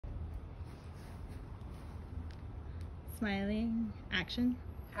smiling, action.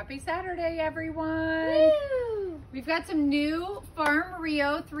 Happy Saturday, everyone. Woo! We've got some new Farm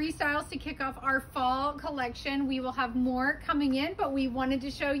Rio 3 styles to kick off our fall collection. We will have more coming in, but we wanted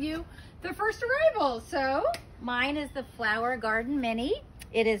to show you the first arrival. So mine is the Flower Garden Mini.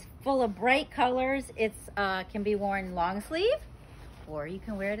 It is full of bright colors. It's can be worn long sleeve, or you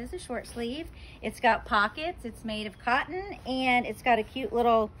can wear it as a short sleeve. It's got pockets, it's made of cotton, and it's got a cute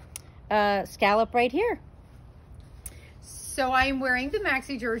little scallop right here. So I'm wearing the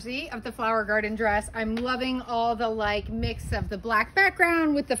maxi jersey of the Flower Garden dress. I'm loving all the mix of the black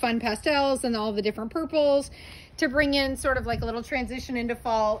background with the fun pastels and all the different purples to bring in sort of like a little transition into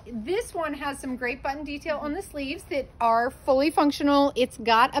fall. This one has some great button detail on the sleeves that are fully functional. It's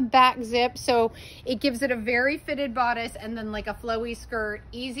got a back zip, so it gives it a very fitted bodice and then like a flowy skirt,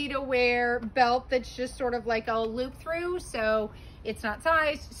 easy to wear belt that's just sort of like a loop through. So it's not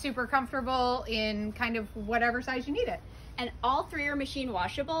sized, super comfortable in kind of whatever size you need it. And all three are machine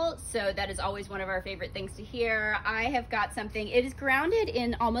washable, so that is always one of our favorite things to hear. I have got something, it is grounded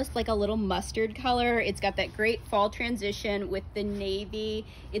in almost like a little mustard color. It's got that great fall transition with the navy.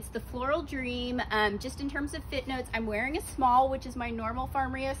 It's the Floral Dream. Just in terms of fit notes, I'm wearing a small, which is my normal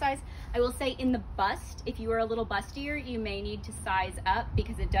Farm Rio size. I will say in the bust, if you are a little bustier, you may need to size up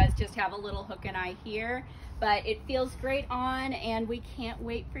because it does just have a little hook and eye here. But it feels great on, and we can't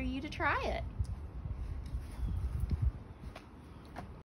wait for you to try it.